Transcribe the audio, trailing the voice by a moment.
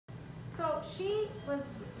she was,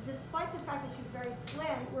 despite the fact that she's very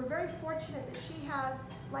slim, we're very fortunate that she has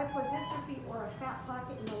lipodystrophy or a fat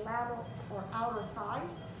pocket in the lateral or outer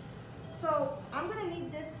thighs. So I'm going to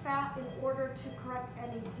need this fat in order to correct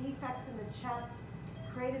any defects in the chest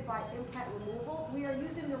created by implant removal. We are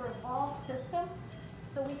using the Revolve system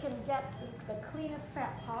so we can get the cleanest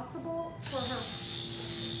fat possible for her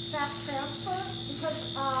fat transfer,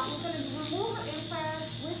 because we're going to remove her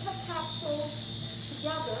implants with the capsules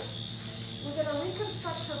together. We're going to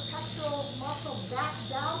reconstruct her pectoral muscle back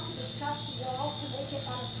down to the chest wall to make it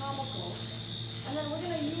anatomical. And then we're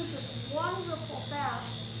going to use this wonderful fat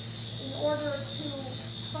in order to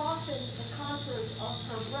soften the contours of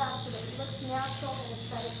her breast so that it looks natural and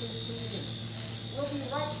aesthetically pleasing. We'll be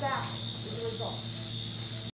right back with the results.